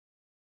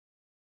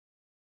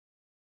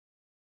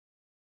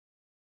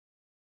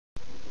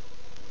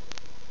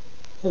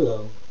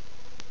Hello.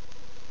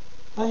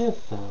 I have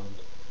found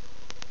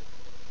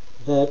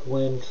that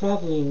when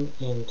traveling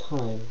in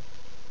time,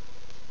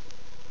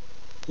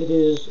 it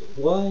is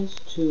wise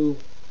to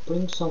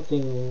bring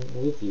something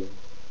with you.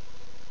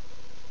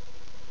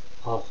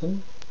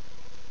 Often,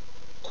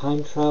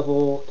 time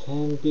travel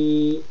can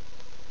be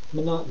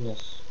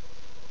monotonous,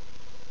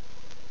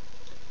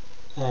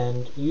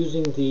 and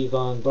using the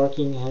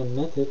VonBarking-Hen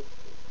method,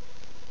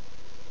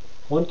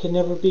 one can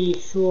never be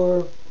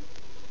sure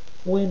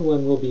when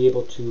one will be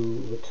able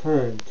to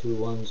return to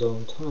one's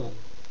own time.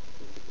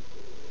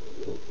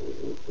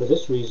 For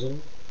this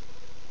reason,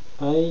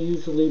 I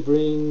usually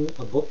bring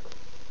a book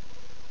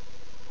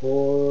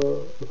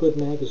or a good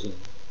magazine,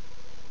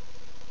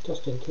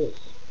 just in case.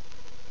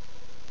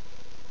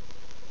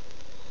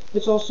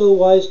 It's also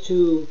wise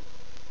to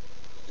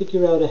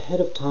figure out ahead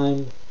of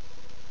time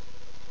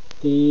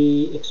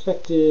the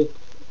expected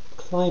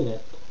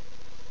climate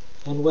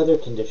and weather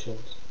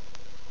conditions,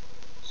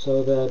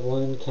 so that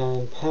one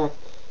can pack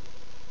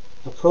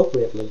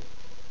appropriately.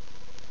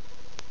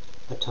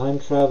 A time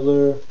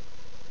traveler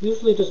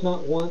usually does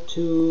not want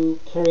to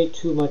carry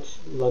too much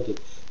luggage.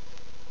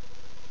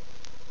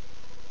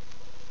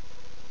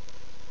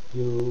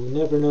 You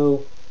never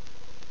know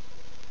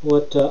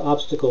what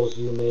obstacles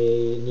you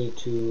may need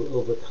to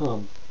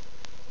overcome.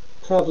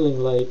 Traveling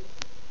light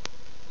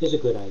is a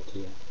good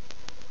idea.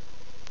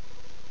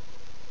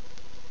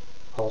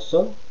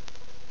 Also,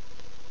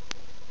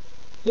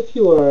 if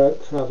you are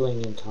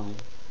traveling in time,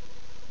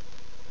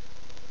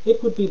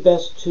 it would be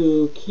best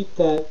to keep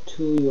that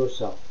to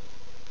yourself.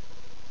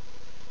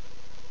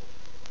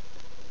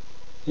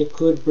 It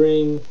could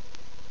bring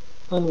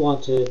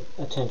unwanted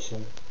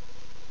attention.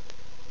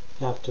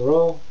 After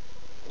all,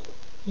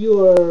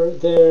 you are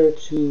there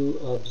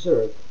to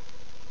observe,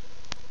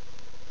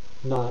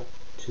 not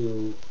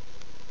to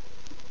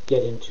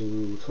get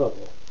into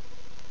trouble.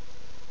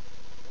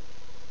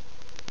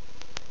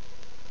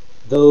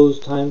 Those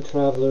time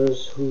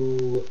travelers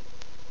who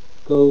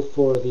go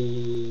for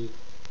the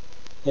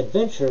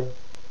adventure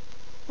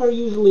are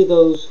usually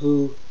those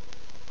who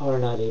are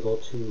not able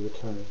to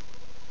return.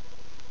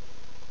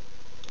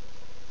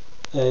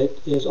 It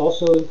is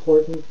also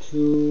important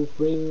to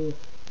bring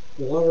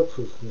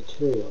waterproof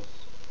materials,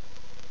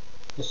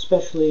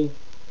 especially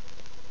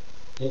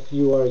if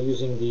you are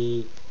using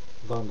the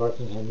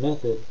VonBarking-Hen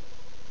method,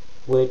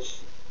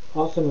 which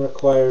often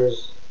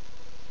requires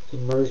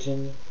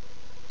immersion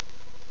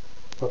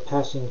or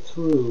passing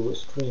through a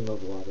stream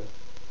of water.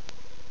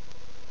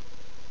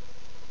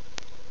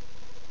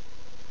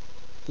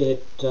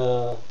 It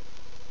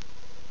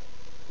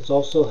is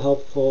also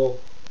helpful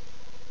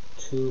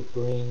to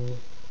bring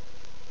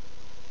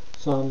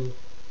some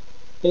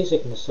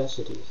basic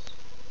necessities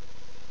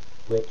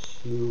which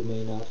you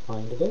may not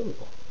find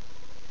available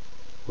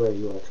where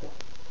you are traveling.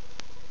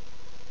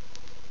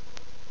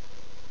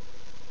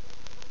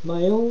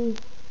 My own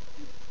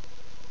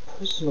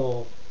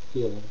personal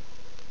feeling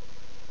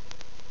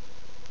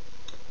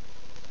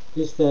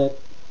is that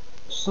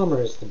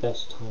summer is the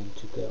best time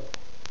to go,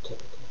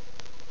 typically.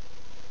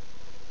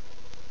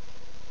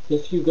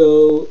 If you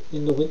go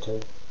in the winter,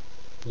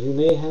 you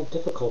may have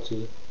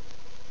difficulty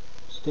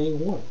staying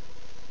warm.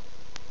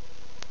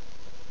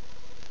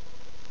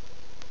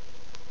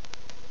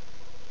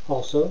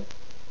 Also,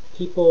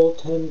 people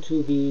tend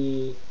to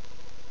be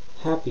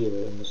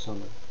happier in the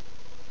summer,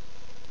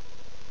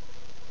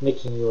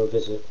 making your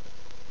visit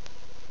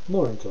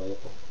more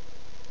enjoyable.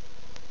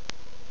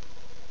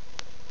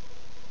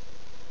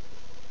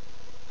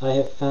 I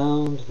have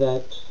found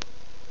that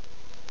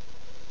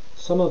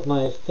some of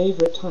my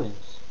favorite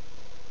times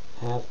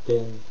have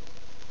been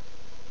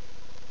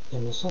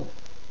in the summer.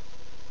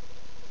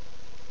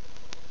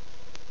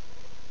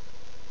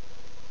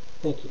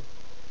 Thank you,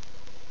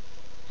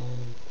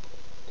 and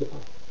goodbye.